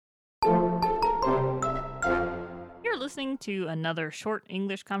listening to another short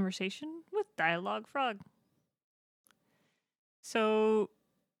English conversation with Dialogue Frog. So,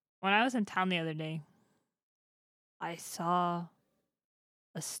 when I was in town the other day, I saw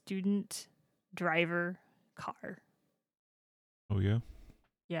a student driver car. Oh, yeah?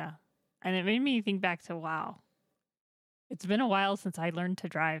 Yeah. And it made me think back to, wow, it's been a while since I learned to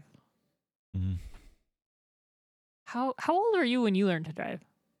drive. Mm-hmm. How old were you when you learned to drive?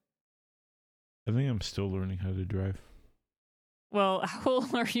 I think I'm still learning how to drive. Well, how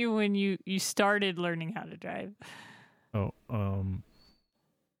old were you when you started learning how to drive? Oh,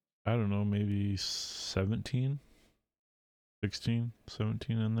 I don't know, maybe 17, 16,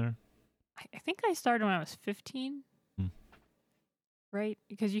 17 in there. I think I started when I was 15. Right?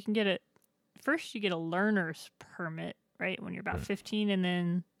 Because you can get first you get a learner's permit, right? When you're about 15, and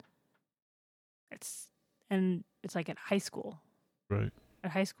then it's like at high school. Right.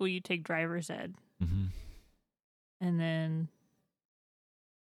 At high school, you take driver's ed. Mm-hmm. And then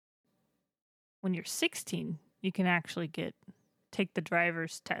when you're 16, you can actually take the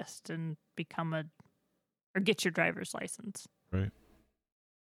driver's test and get your driver's license. Right.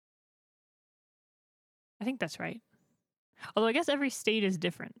 I think that's right. Although I guess every state is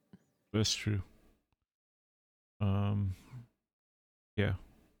different. That's true. Yeah.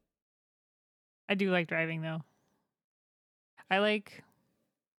 I do like driving though. I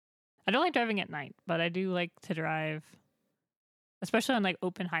don't like driving at night, but I do like to drive, especially on like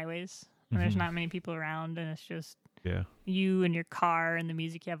open highways when there's not many people around and it's just you and your car and the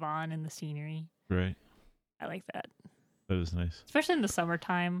music you have on and the scenery. Right. I like that. That is nice. Especially in the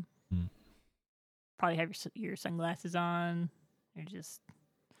summertime. Probably have your sunglasses on. You're just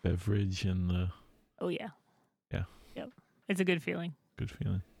beverage and the. Oh yeah. Yeah. Yep. It's a good feeling. Good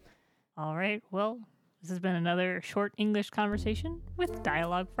feeling. All right. Well, this has been another short English conversation with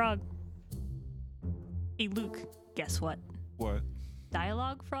Dialogue Frog. Hey Luke, guess what? What?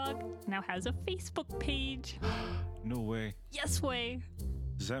 Dialogue Frog now has a Facebook page. No way. Yes way.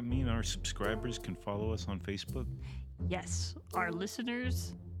 Does that mean our subscribers can follow us on Facebook? Yes, our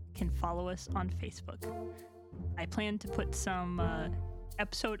listeners can follow us on Facebook. I plan to put some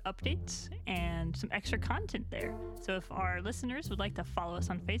episode updates and some extra content there. So if our listeners would like to follow us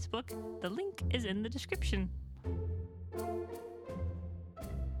on Facebook, the link is in the description.